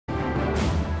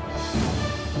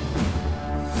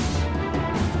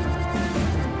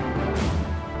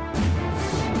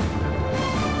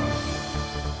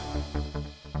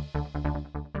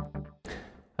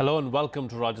Hello and welcome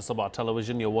to Rajya Sabha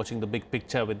Television. You're watching The Big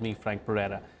Picture with me, Frank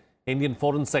Pereira. Indian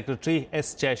Foreign Secretary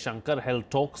S. Jaishankar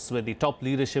held talks with the top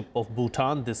leadership of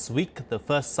Bhutan this week, the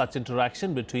first such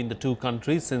interaction between the two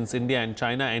countries since India and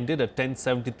China ended a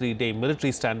 1073-day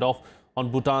military standoff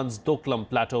on Bhutan's Doklam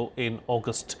plateau in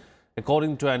August.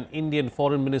 According to an Indian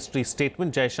Foreign Ministry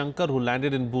statement, Jaishankar, who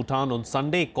landed in Bhutan on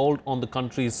Sunday, called on the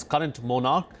country's current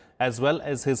monarch as well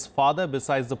as his father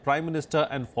besides the Prime Minister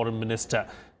and Foreign Minister.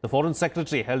 The Foreign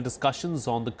Secretary held discussions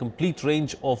on the complete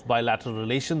range of bilateral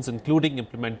relations, including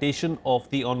implementation of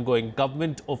the ongoing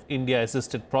Government of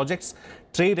India-assisted projects,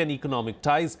 trade and economic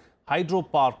ties,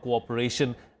 hydropower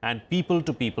cooperation and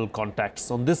people-to-people contacts.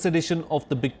 On this edition of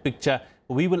The Big Picture,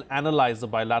 we will analyze the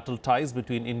bilateral ties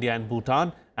between India and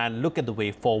Bhutan and look at the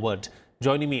way forward.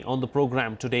 Joining me on the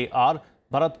program today are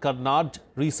Bharat Karnad,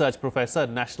 Research Professor,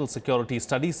 National Security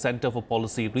Studies, Center for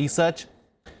Policy Research,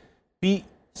 P.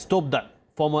 Stobdan,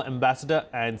 former Ambassador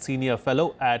and Senior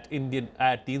Fellow at the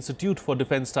Institute for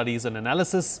Defence Studies and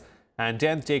Analysis, and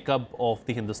Jayant Jacob of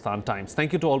the Hindustan Times.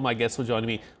 Thank you to all my guests for joining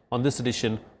me on this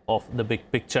edition of The Big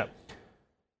Picture.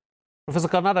 Professor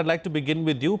Karnad, I'd like to begin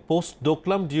with you. Post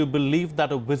Doklam, do you believe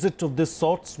that a visit of this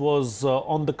sort was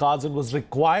on the cards and was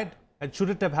required, and should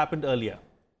it have happened earlier?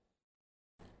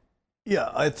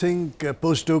 Yeah, I think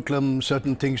post Doklam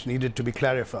certain things needed to be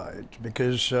clarified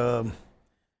because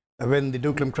when the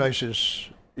Doklam crisis,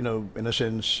 in a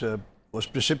sense, was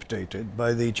precipitated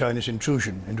by the Chinese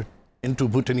intrusion into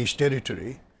Bhutanese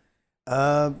territory,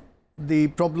 the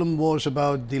problem was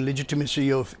about the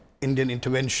legitimacy of Indian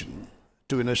intervention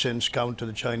to, in a sense, counter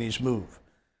the Chinese move.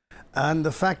 And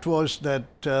the fact was that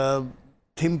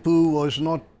Thimphu was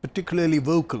not particularly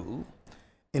vocal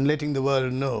in letting the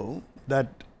world know that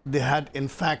they had in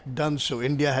fact done so.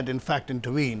 India had in fact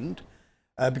intervened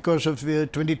because of the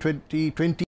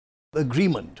 2020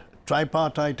 agreement,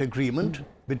 tripartite agreement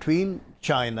between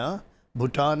China,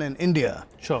 Bhutan and India.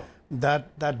 Sure.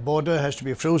 That border has to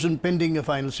be frozen pending a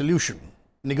final solution,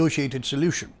 negotiated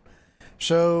solution.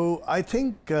 So I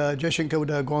think Jaishankar would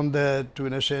have gone there to,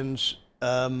 in a sense,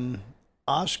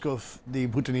 ask of the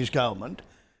Bhutanese government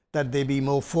that they be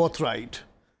more forthright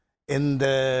in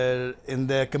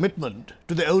their commitment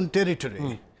to their own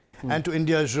territory and to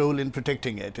India's role in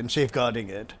protecting it and safeguarding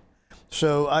it.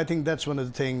 So I think that's one of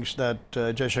the things that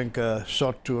Jaishankar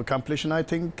sought to accomplish, and I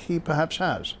think he perhaps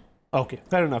has. Okay,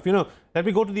 fair enough. Let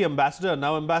me go to the ambassador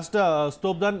now. Ambassador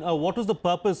Stobdan, what was the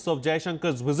purpose of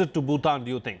Jaishankar's visit to Bhutan,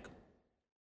 do you think?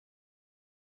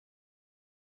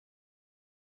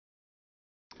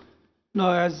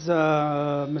 No, as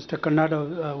Mr.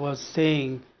 Karnad was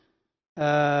saying,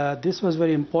 this was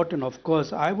very important, of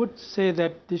course. I would say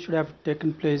that this should have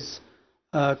taken place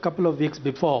a couple of weeks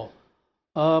before.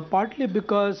 Partly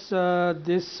because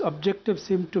this objective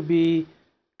seemed to be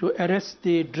to arrest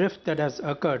the drift that has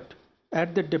occurred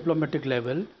at the diplomatic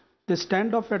level. The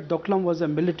standoff at Doklam was a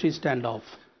military standoff.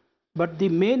 But the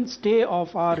mainstay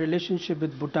of our relationship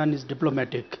with Bhutan is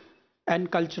diplomatic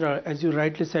and cultural, as you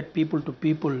rightly said, people to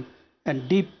people and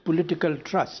deep political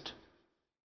trust.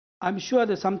 I'm sure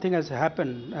that something has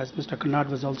happened, as Mr. Karnad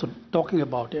was also talking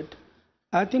about it.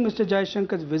 I think Mr.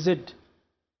 Jaishankar's visit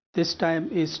this time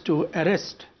is to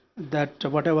arrest that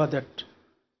whatever that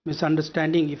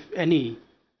misunderstanding, if any,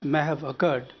 may have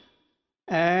occurred.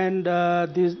 And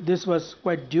this was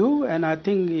quite due, and I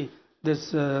think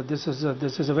this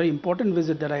is a very important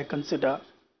visit that I consider.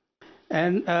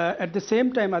 And at the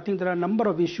same time, I think there are a number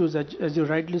of issues, as you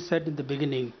rightly said in the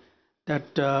beginning,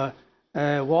 that a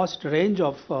vast range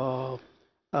of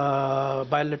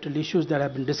bilateral issues that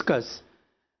have been discussed.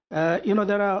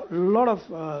 There are a lot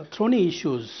of thorny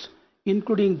issues,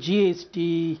 including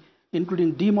GST,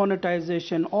 including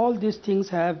demonetization. All these things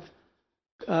have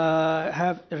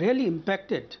really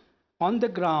impacted on the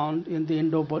ground in the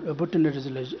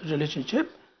Indo-Bhutanese relationship,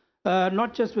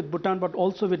 not just with Bhutan but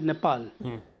also with Nepal.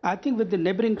 I think with the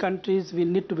neighboring countries, we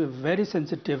need to be very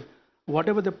sensitive,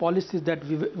 whatever the policies that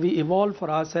we evolve for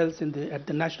ourselves at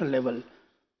the national level.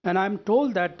 And I'm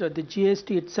told that the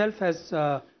GST itself has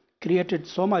created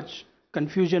so much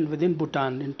confusion within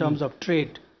Bhutan in terms of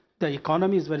trade. The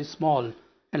economy is very small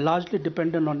and largely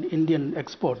dependent on Indian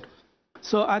export.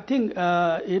 So I think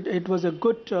it was a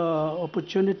good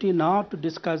opportunity now to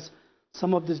discuss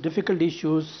some of these difficult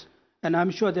issues, and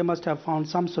I'm sure they must have found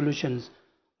some solutions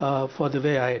for the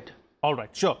way ahead. All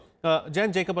right, sure.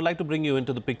 Jayant, Jacob, I'd like to bring you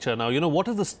into the picture now. What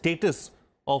is the status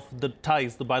of the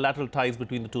ties, the bilateral ties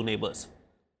between the two neighbors?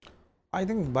 I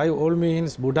think by all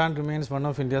means, Bhutan remains one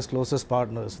of India's closest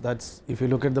partners. That's, if you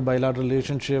look at the bilateral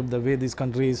relationship, the way these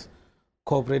countries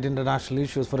cooperate international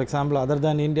issues. For example, other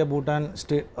than India, Bhutan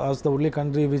was the only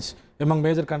country which, among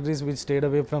major countries, which stayed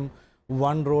away from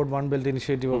One Road, One Belt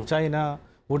initiative of China.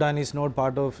 Bhutan is not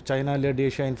part of China-led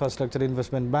Asia Infrastructure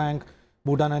Investment Bank.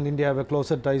 Bhutan and India have a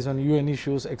closer ties on UN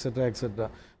issues, etc., etc.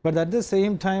 But at the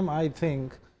same time, I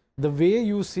think the way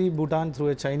you see Bhutan through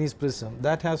a Chinese prism,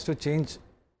 that has to change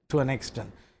to an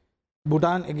extent.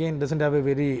 Bhutan again doesn't have a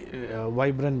very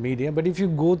vibrant media, but if you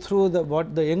go through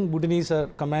what the young Bhutanese are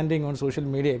commanding on social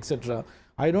media, etc.,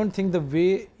 I don't think the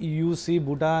way you see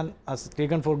Bhutan as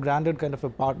taken for granted kind of a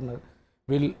partner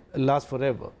will last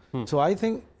forever. So I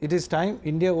think it is time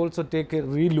India also take a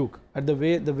relook at the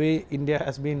way India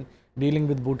has been dealing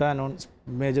with Bhutan on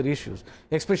major issues,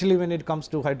 especially when it comes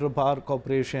to hydropower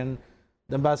cooperation.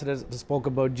 The ambassador spoke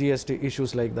about GST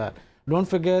issues like that. Don't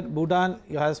forget, Bhutan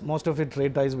has most of its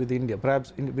trade ties with India,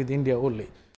 perhaps with India only.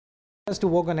 It has to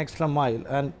walk an extra mile,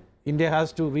 and India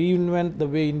has to reinvent the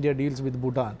way India deals with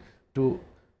Bhutan to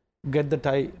get the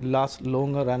tie last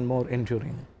longer and more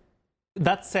enduring.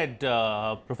 That said,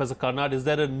 Professor Karnad, is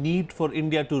there a need for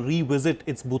India to revisit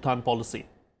its Bhutan policy?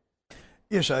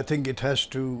 Yes, I think it has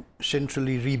to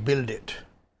centrally rebuild it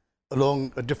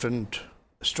along a different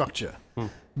structure.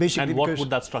 Basically, and what would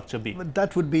that structure be?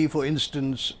 That would be, for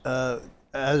instance,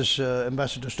 as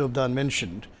Ambassador Stobdan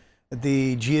mentioned,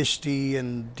 the GST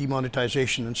and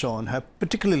demonetization and so on have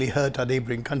particularly hurt our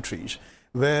neighboring countries,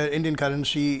 where Indian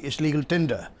currency is legal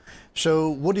tender. So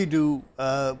what do you do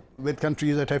with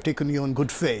countries that have taken you on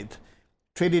good faith,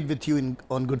 traded with you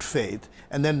on good faith,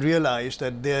 and then realize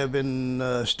that they have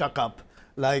been stuck up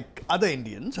like other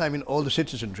Indians, I mean all the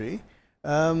citizenry,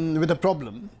 with a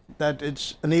problem that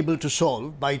it's unable to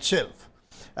solve by itself.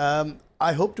 I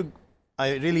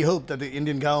really hope that the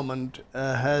Indian government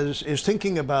is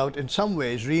thinking about, in some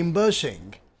ways,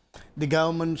 reimbursing the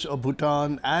governments of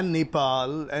Bhutan and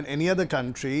Nepal and any other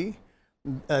country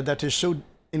that is so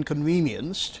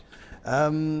inconvenienced,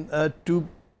 to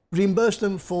reimburse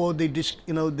them for the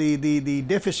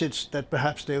deficits that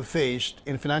perhaps they have faced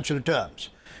in financial terms,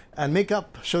 and make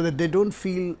up so that they don't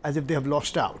feel as if they have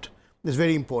lost out. Is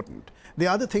very important. The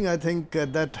other thing I think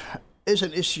that is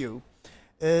an issue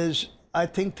is, I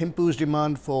think, Thimphu's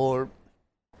demand for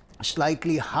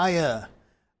slightly higher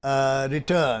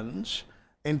returns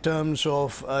in terms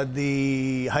of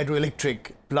the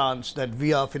hydroelectric plants that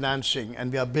we are financing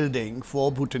and we are building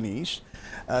for Bhutanese,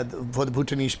 for the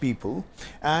Bhutanese people,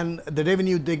 and the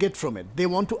revenue they get from it. They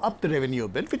want to up the revenue a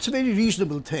bit, which is a very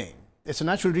reasonable thing. It's a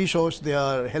natural resource they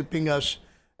are helping us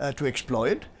to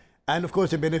exploit. And of course,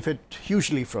 they benefit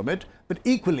hugely from it, but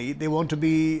equally, they want to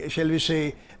be, shall we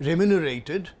say,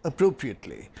 remunerated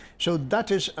appropriately. So that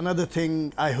is another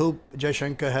thing I hope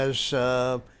Jaishankar has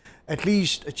at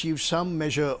least achieved some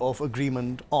measure of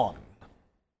agreement on.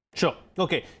 Sure.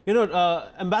 Okay. You know,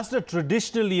 Ambassador,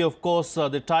 traditionally, of course,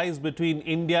 the ties between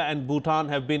India and Bhutan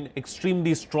have been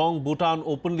extremely strong. Bhutan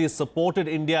openly supported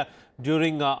India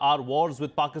during our wars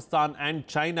with Pakistan and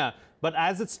China. But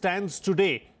as it stands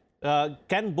today,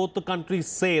 can both the countries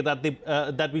say that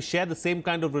that we share the same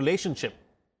kind of relationship?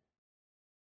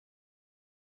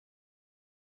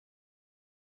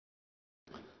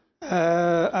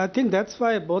 I think that's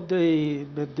why both the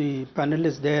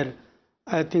panelists there,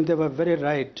 I think they were very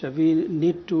right. We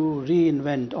need to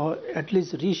reinvent or at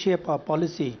least reshape our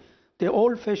policy. The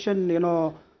old-fashioned,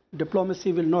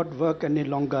 diplomacy will not work any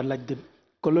longer, like the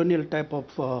colonial type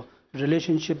of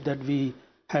relationship that we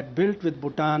had built with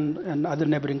Bhutan and other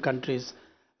neighboring countries.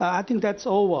 I think that's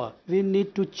over. We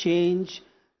need to change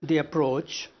the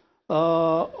approach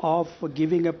of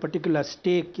giving a particular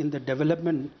stake in the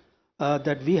development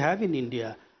that we have in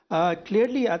India.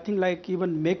 Clearly, I think like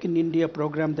even Make in India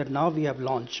program that now we have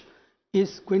launched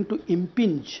is going to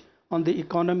impinge on the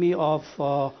economy of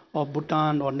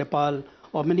Bhutan or Nepal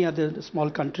or many other small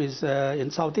countries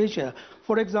in South Asia.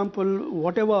 For example,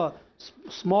 whatever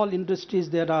small industries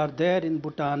that are there in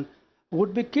Bhutan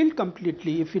would be killed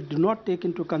completely if we do not take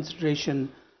into consideration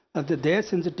their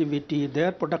sensitivity,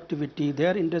 their productivity,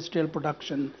 their industrial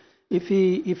production. If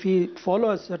we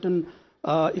follow a certain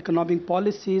economic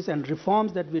policies and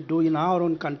reforms that we do in our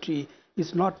own country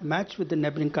is not matched with the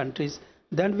neighboring countries,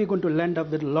 then we're going to land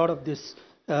up with a lot of these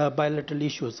bilateral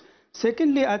issues.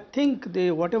 Secondly, I think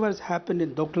whatever has happened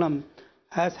in Doklam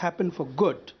has happened for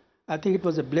good. I think it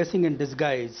was a blessing in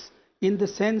disguise, in the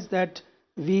sense that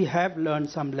we have learned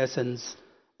some lessons,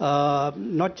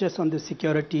 not just on the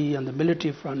security and the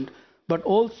military front, but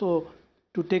also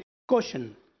to take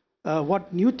caution.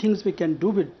 What new things we can do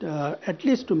with, at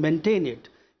least to maintain it.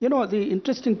 The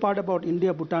interesting part about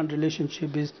India-Bhutan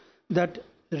relationship is that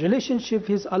the relationship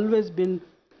has always been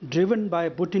driven by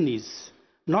Bhutanese,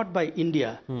 not by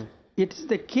India. it is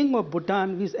the king of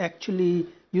Bhutan who is actually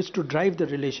used to drive the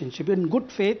relationship in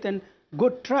good faith and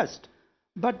good trust.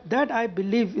 But that, I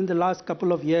believe, in the last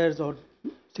couple of years or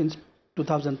since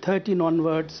 2013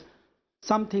 onwards,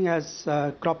 something has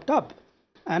cropped up.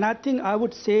 And I think I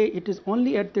would say it is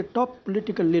only at the top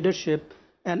political leadership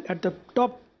and at the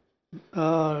top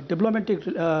diplomatic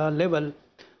level,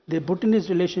 the Bhutanese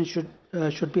relations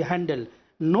should be handled.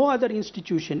 No other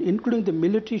institution, including the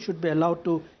military, should be allowed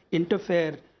to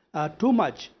interfere too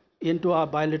much into our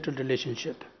bilateral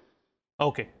relationship.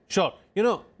 Okay, sure. You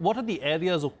know, what are the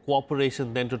areas of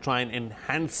cooperation then to try and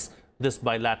enhance this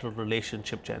bilateral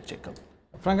relationship, Jacob?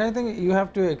 Frank, I think you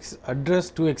have to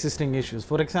address two existing issues.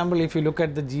 For example, if you look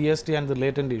at the GST and the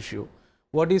latent issue,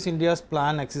 what is India's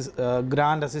plan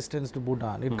grant assistance to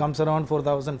Bhutan? It comes around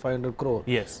 4,500 crore.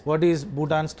 Yes. What is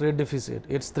Bhutan's trade deficit?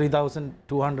 It's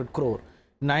 3,200 crore.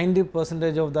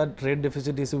 90% of that trade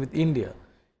deficit is with India.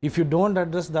 If you don't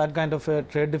address that kind of a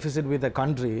trade deficit with a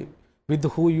country with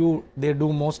who they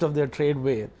do most of their trade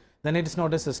with, then it is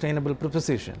not a sustainable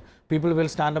proposition. People will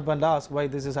stand up and ask why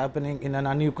this is happening in an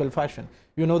unequal fashion.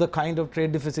 You know the kind of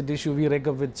trade deficit issue we rake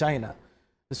up with China.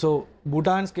 So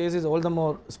Bhutan's case is all the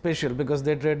more special because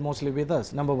they trade mostly with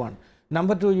us, number one.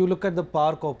 Number two, you look at the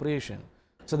power cooperation.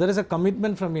 So there is a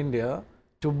commitment from India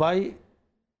to buy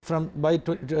by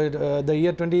the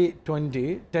year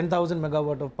 2020, 10,000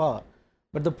 megawatt of power.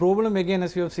 But the problem again,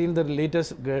 as we have seen the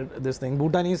latest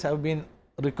Bhutanese have been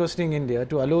requesting India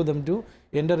to allow them to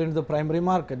enter into the primary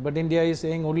market. But India is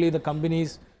saying only the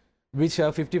companies which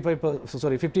have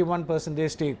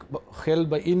 51% stake held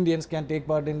by Indians can take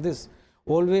part in this.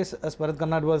 Always, as Bharat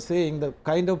Karnad was saying, the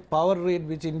kind of power rate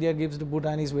which India gives to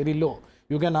Bhutan is very low.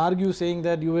 You can argue saying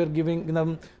that you were giving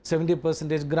them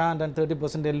 70% grant and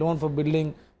 30% loan for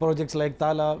building projects like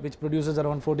Tala, which produces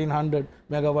around 1400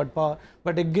 megawatt power.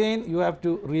 But again, you have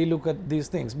to relook at these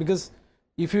things, because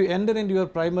if you enter into your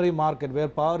primary market where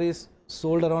power is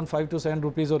sold around 5 to 7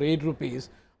 rupees or 8 rupees,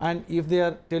 and if they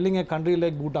are telling a country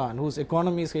like Bhutan, whose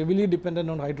economy is heavily dependent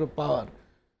on hydropower,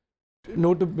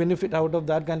 to benefit out of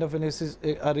that kind of an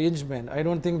arrangement, I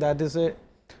don't think that is a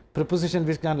proposition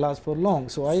which can last for long.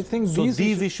 So I think these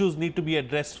issues need to be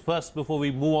addressed first before we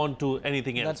move on to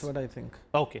anything else. That's what I think.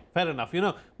 Okay, fair enough. You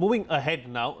know, moving ahead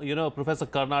now, you know, Professor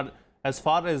Karnad, as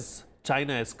far as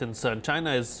China is concerned,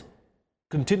 China is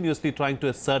continuously trying to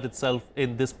assert itself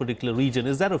in this particular region.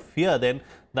 Is there a fear then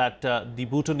that the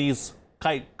Bhutanese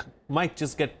might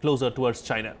just get closer towards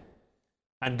China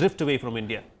and drift away from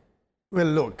India? Well,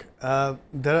 look,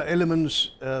 there are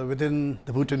elements within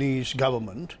the Bhutanese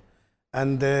government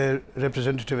and their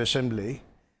representative assembly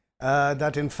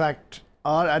that in fact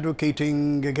are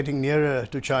advocating getting nearer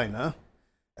to China,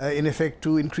 in effect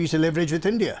to increase the leverage with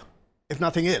India, if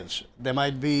nothing else. There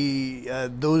might be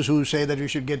those who say that we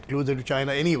should get closer to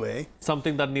China anyway.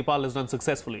 Something that Nepal has done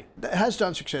successfully. Has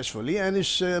done successfully and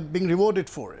is being rewarded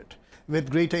for it with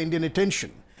greater Indian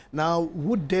attention. Now,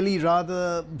 would Delhi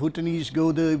rather Bhutanese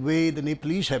go the way the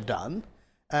Nepalese have done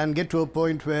and get to a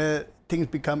point where things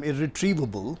become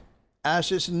irretrievable,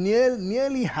 as is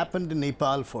nearly happened in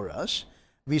Nepal for us?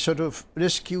 We sort of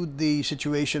rescued the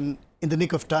situation in the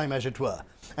nick of time, as it were.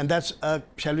 And that's,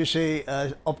 shall we say,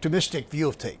 optimistic view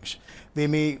of things. We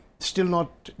may still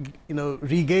not,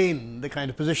 regain the kind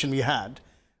of position we had.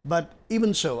 But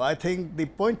even so, I think the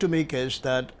point to make is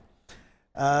that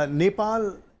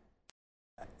Nepal,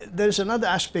 there's another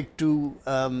aspect to,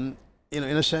 in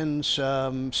a sense,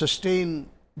 sustain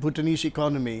Bhutanese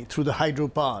economy through the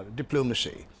hydropower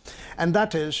diplomacy. And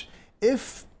that is,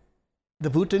 if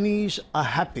the Bhutanese are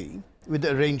happy with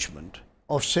the arrangement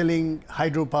of selling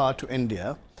hydropower to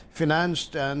India,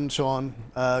 financed and so on,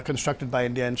 constructed by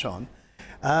India and so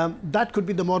on, that could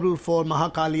be the model for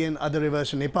Mahakali and other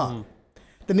rivers in Nepal.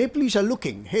 The Nepalese are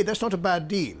looking, hey, that's not a bad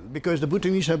deal, because the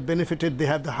Bhutanese have benefited. They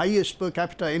have the highest per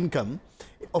capita income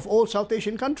of all South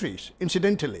Asian countries,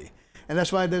 incidentally. And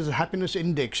that's why there's a happiness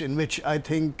index in which I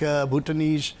think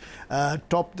Bhutanese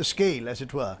top the scale, as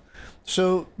it were.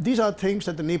 So these are things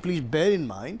that the Nepalese bear in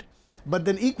mind, but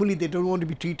then equally they don't want to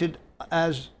be treated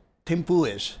as Thimphu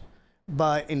is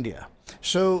by India.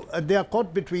 So they are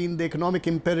caught between the economic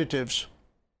imperatives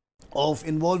of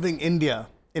involving India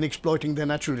in exploiting their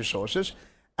natural resources,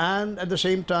 and at the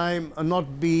same time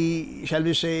not be, shall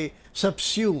we say,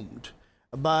 subsumed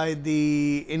by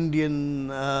the Indian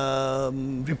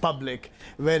Republic,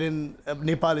 wherein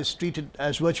Nepal is treated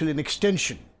as virtually an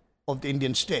extension of the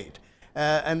Indian state.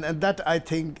 And that, I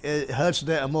think, hurts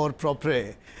their amour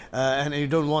propre, and you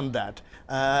don't want that.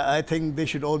 I think they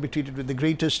should all be treated with the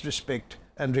greatest respect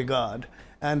and regard,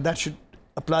 and that should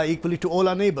apply equally to all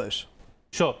our neighbors.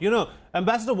 Sure.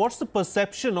 Ambassador, what's the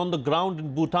perception on the ground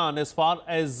in Bhutan as far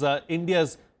as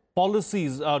India's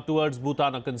policies towards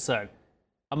Bhutan are concerned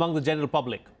among the general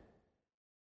public?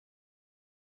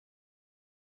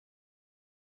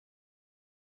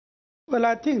 Well,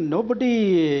 I think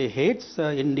nobody hates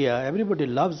India. Everybody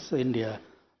loves India.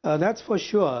 That's for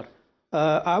sure.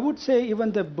 I would say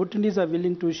even the Bhutanese are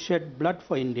willing to shed blood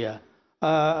for India.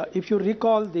 If you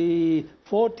recall, the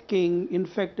fourth king, in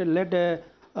fact, led a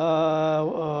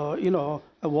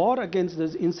war against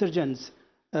the insurgents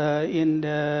in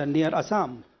near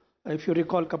Assam, if you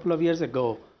recall, a couple of years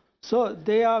ago. So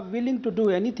they are willing to do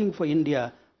anything for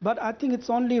India. But I think it's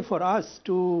only for us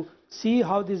to see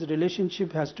how this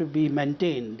relationship has to be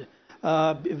maintained.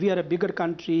 We are a bigger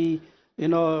country. We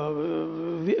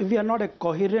are not a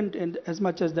coherent in as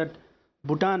much as that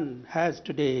Bhutan has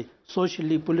today,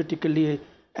 socially, politically,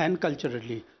 and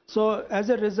culturally. So as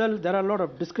a result, there are a lot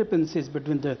of discrepancies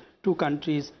between the two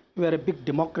countries. We are a big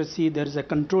democracy. There is a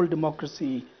controlled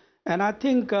democracy. And I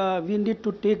think we need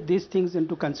to take these things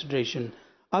into consideration.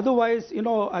 Otherwise,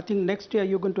 I think next year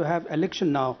you're going to have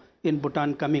election now in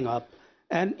Bhutan coming up.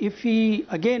 And if we,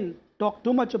 again, talk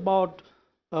too much about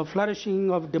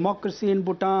flourishing of democracy in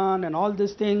Bhutan and all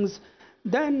these things,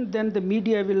 then the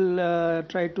media will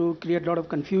try to create a lot of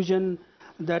confusion,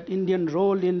 that Indian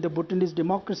role in the Bhutanese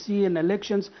democracy and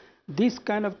elections. This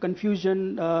kind of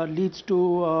confusion leads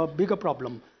to a bigger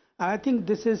problem. I think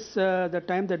this is the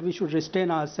time that we should restrain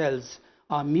ourselves.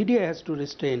 Our media has to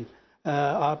restrain,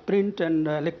 our print and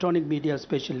electronic media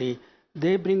especially.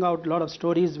 They bring out a lot of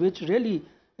stories which really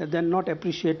they're not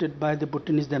appreciated by the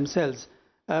Bhutanese themselves,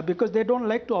 because they don't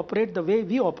like to operate the way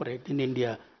we operate in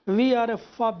India. We are a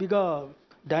far bigger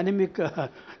dynamic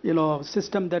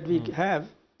system that we have,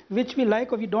 which we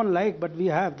like or we don't like, but we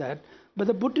have that. But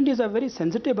the Bhutanese are very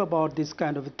sensitive about this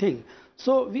kind of a thing.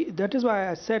 So that is why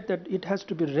I said that it has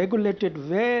to be regulated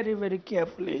very, very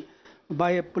carefully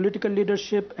by a political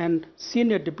leadership and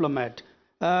senior diplomat,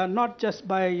 not just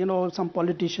by some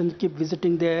politicians keep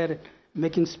visiting there,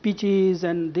 making speeches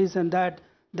and this and that.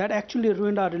 That actually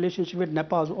ruined our relationship with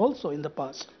Nepal also in the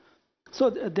past. So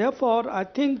therefore, I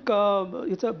think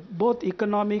it's both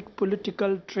economic,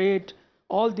 political, trade,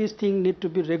 all these things need to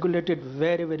be regulated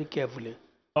very, very carefully.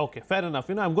 Okay, fair enough.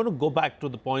 I'm going to go back to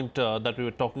the point that we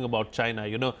were talking about China.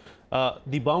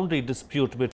 The boundary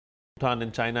dispute between Bhutan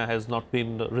and China has not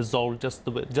been resolved,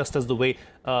 just as the way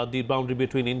the boundary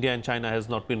between India and China has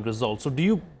not been resolved. So do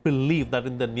you believe that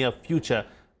in the near future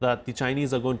that the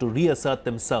Chinese are going to reassert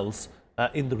themselves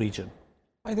in the region?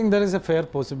 I think there is a fair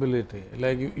possibility.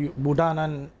 Like Bhutan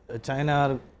and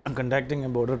China are conducting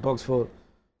border talks for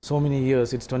so many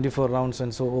years. It's 24 rounds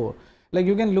and so on. Like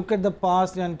you can look at the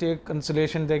past and take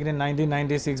consideration that in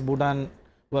 1996 Bhutan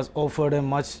was offered a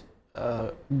much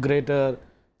greater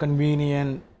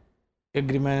convenient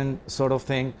agreement sort of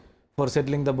thing for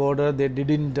settling the border. They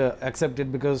didn't accept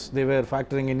it because they were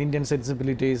factoring in Indian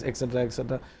sensibilities, etc.,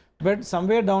 etc. But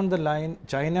somewhere down the line,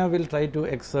 China will try to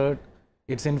exert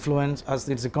its influence as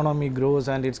its economy grows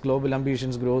and its global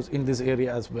ambitions grows in this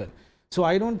area as well. So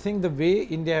I don't think the way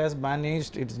India has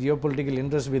managed its geopolitical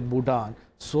interests with Bhutan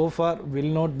so far will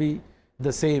not be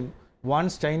the same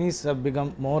once Chinese have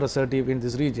become more assertive in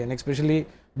this region. Especially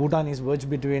Bhutan is wedged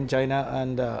between China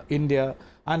and India,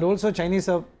 and also Chinese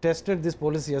have tested this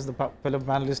policy, as the fellow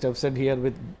panelists have said here,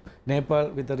 with Nepal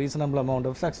with a reasonable amount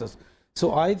of success.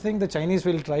 So I think the Chinese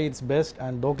will try its best,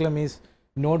 and Doklam is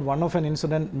not one of an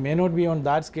incident, may not be on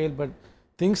that scale, but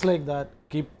things like that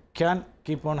can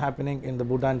keep on happening in the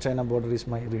Bhutan-China border is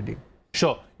my reading.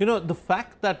 Sure. The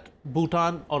fact that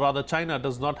Bhutan, or rather China,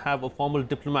 does not have a formal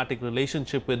diplomatic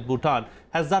relationship with Bhutan,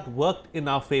 has that worked in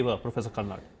our favor, Professor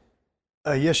Karnad?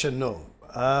 Yes and no.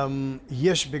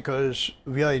 Yes, because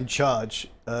we are in charge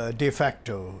de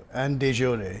facto and de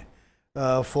jure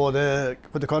for the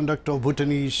conduct of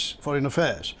Bhutanese foreign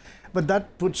affairs. But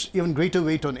that puts even greater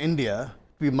weight on India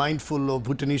to be mindful of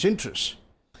Bhutanese interests.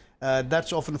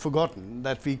 That's often forgotten,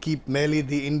 that we keep merely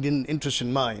the Indian interests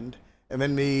in mind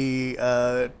when we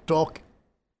talk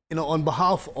on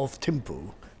behalf of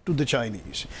Thimphu to the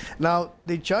Chinese. Now,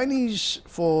 the Chinese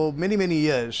for many, many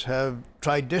years have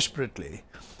tried desperately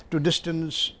to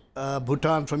distance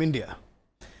Bhutan from India,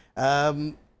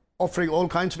 offering all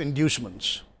kinds of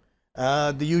inducements,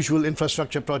 the usual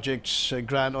infrastructure projects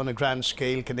on a grand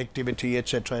scale, connectivity,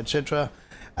 etc., etc.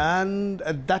 And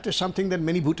that is something that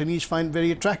many Bhutanese find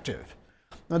very attractive.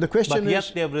 Now the question is...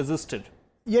 yet they have resisted.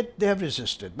 Yet they have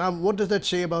resisted. Now what does that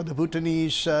say about the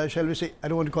Bhutanese, shall we say, I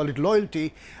don't want to call it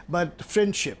loyalty, but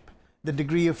friendship, the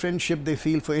degree of friendship they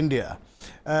feel for India,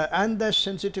 and their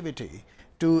sensitivity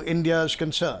to India's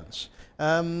concerns.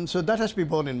 So that has to be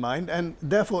borne in mind, and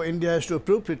therefore India has to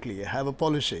appropriately have a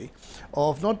policy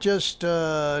of not just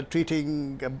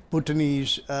treating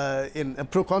Bhutanese in a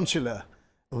proconsular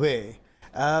way,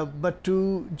 but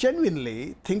to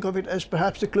genuinely think of it as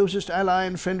perhaps the closest ally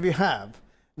and friend we have,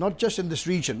 not just in this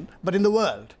region, but in the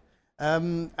world.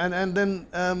 And then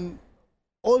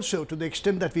also, to the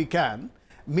extent that we can,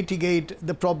 mitigate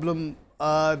the problem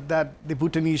that the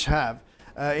Bhutanese have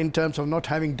in terms of not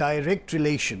having direct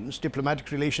relations,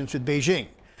 diplomatic relations with Beijing.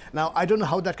 Now, I don't know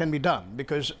how that can be done,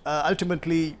 because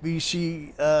ultimately we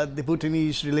see the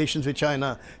Bhutanese relations with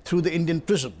China through the Indian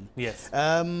prism. Yes.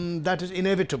 That is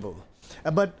inevitable.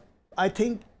 But I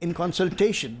think in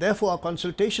consultation, therefore our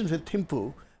consultations with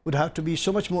Thimphu would have to be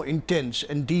so much more intense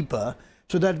and deeper,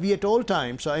 so that we at all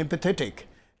times are empathetic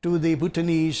to the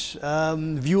Bhutanese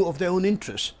view of their own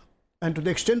interests, and to the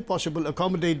extent possible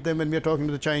accommodate them when we are talking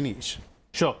to the Chinese.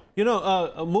 Sure. You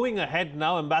know, moving ahead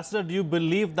now, Ambassador, do you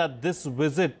believe that this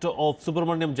visit of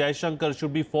Subramaniam Jaishankar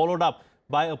should be followed up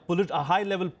by a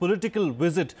high-level political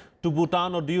visit to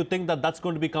Bhutan, or do you think that that's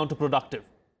going to be counterproductive?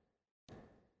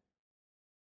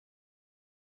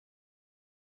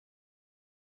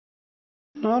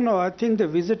 No, I think the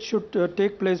visit should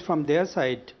take place from their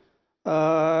side.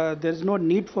 There's no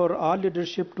need for our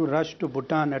leadership to rush to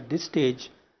Bhutan at this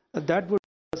stage. That would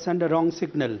send a wrong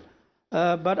signal.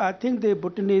 But I think the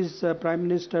Bhutanese Prime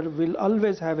Minister will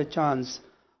always have a chance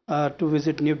to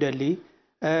visit New Delhi.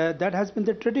 That has been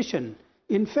the tradition.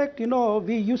 In fact, you know,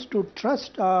 we used to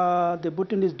trust the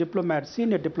Bhutanese diplomats,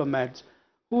 senior diplomats,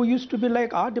 who used to be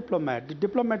like our diplomat, the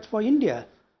diplomats for India.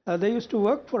 They used to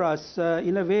work for us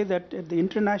in a way that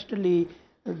internationally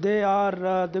they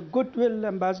are the goodwill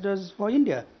ambassadors for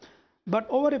India. But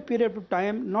over a period of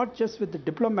time, not just with the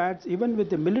diplomats, even with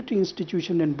the military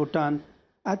institution in Bhutan,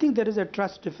 I think there is a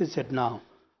trust deficit now.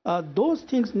 Those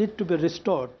things need to be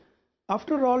restored.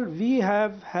 After all, we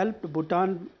have helped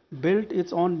Bhutan build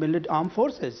its own armed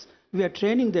forces. We are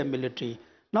training their military.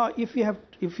 Now, if we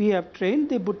have trained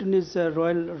the Bhutanese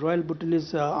Royal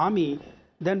Bhutanese Army,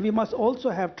 then we must also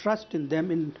have trust in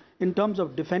them in terms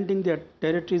of defending their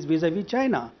territories vis-a-vis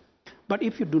China. But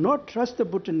if you do not trust the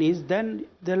Bhutanese, then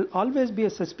there will always be a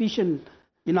suspicion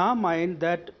in our mind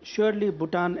that surely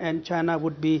Bhutan and China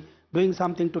would be doing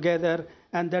something together,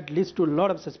 and that leads to a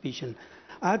lot of suspicion.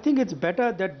 I think it's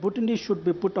better that Bhutanese should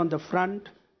be put on the front,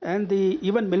 and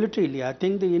even militarily, I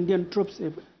think the Indian troops,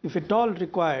 if at all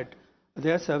required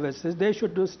their services, they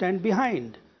should stand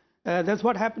behind. That's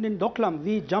what happened in Doklam.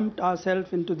 We jumped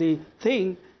ourselves into the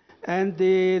thing, and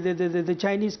the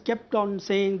Chinese kept on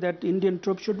saying that Indian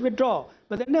troops should withdraw,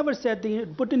 but they never said the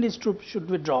Bhutanese troops should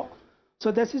withdraw.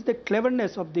 So this is the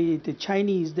cleverness of the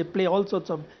Chinese. They play all sorts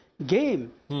of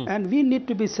game, and we need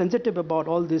to be sensitive about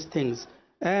all these things.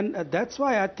 And that's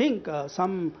why I think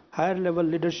some higher level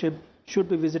leadership should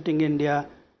be visiting India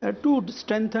to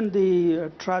strengthen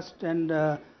the trust and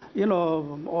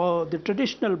or the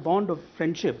traditional bond of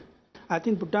friendship. I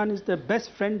think Bhutan is the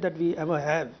best friend that we ever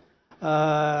have.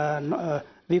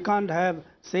 We can't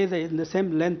say that in the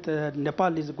same length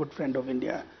Nepal is a good friend of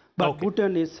India. But okay,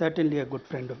 Bhutan is certainly a good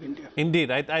friend of India. Indeed.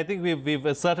 I think we've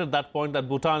asserted that point, that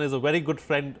Bhutan is a very good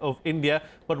friend of India.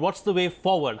 But what's the way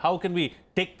forward? How can we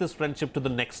take this friendship to the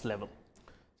next level?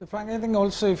 So, Frank, I think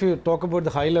also if you talk about the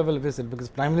high-level visit, because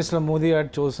Prime Minister Modi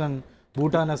had chosen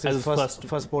Bhutan as his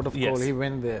first port of call, he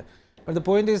went there. But the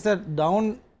point is that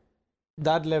down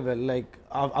that level, like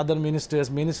other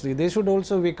ministry, they should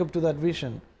also wake up to that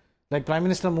vision. Like Prime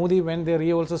Minister Modi went there,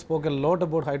 he also spoke a lot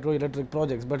about hydroelectric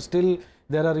projects, but still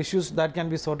there are issues that can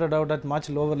be sorted out at much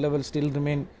lower level, still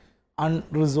remain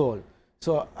unresolved.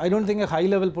 So I don't think a high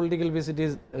level political visit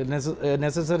is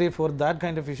necessary for that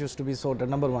kind of issues to be sorted,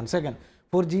 number one. Second,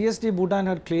 for GST, Bhutan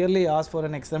had clearly asked for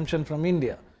an exemption from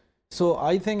India. So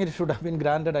I think it should have been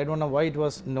granted. I don't know why it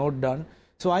was not done.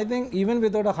 So I think even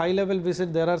without a high level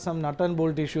visit, there are some nut and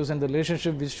bolt issues in the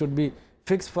relationship which should be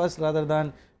fixed first, rather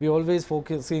than we always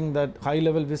focusing that high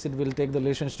level visit will take the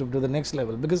relationship to the next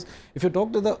level. Because if you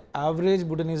talk to the average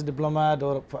Bhutanese diplomat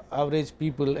or average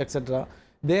people, etc.,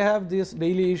 they have these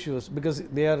daily issues because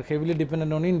they are heavily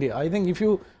dependent on India. I think if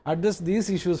you address these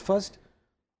issues first,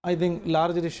 I think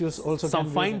larger issues also some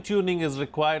fine tuning is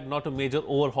required, not a major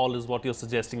overhaul is what you're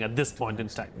suggesting at this point in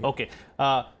time. Okay.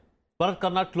 Bharat,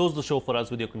 Karnad, close the show for us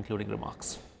with your concluding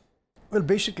remarks. Well,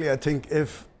 basically, I think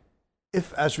if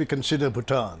as we consider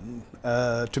Bhutan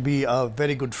to be a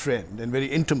very good friend and very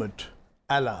intimate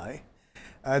ally,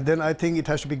 then I think it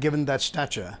has to be given that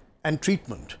stature and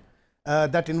treatment.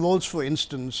 That involves, for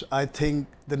instance, I think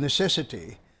the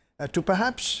necessity to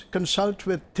perhaps consult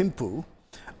with Thimphu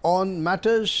on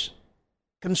matters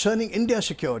concerning India's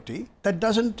security that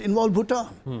doesn't involve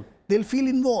Bhutan. They'll feel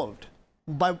involved.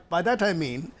 By that I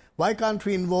mean, why can't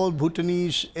we involve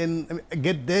Bhutanese in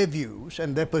get their views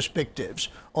and their perspectives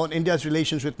on India's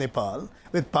relations with Nepal,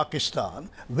 with Pakistan,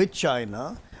 with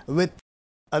China, with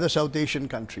other South Asian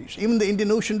countries, even the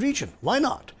Indian Ocean region? Why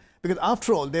not? Because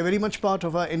after all, they're very much part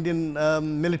of our Indian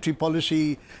military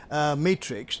policy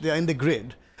matrix. They are in the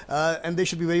grid, and they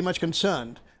should be very much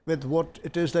concerned with what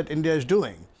it is that India is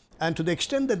doing. And to the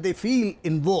extent that they feel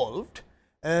involved,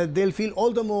 they'll feel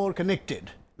all the more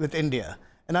connected with India.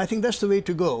 And I think that's the way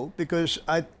to go, because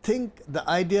I think the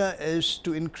idea is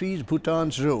to increase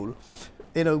Bhutan's role,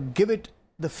 give it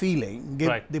the feeling,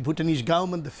 give the Bhutanese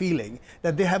government the feeling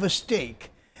that they have a stake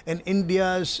in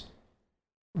India's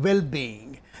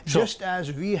well-being, just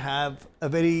as we have a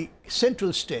very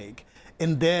central stake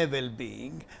in their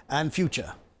well-being and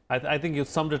future. I think you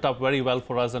summed it up very well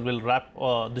for us, and we'll wrap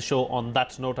the show on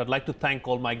that note. I'd like to thank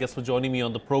all my guests for joining me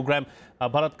on the program.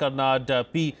 Bharat,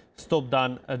 Karnad, P.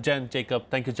 Stobdan, Jayant, Jacob,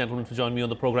 thank you gentlemen for joining me on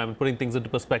the program and putting things into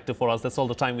perspective for us. That's all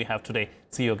the time we have today.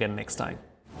 See you again next time.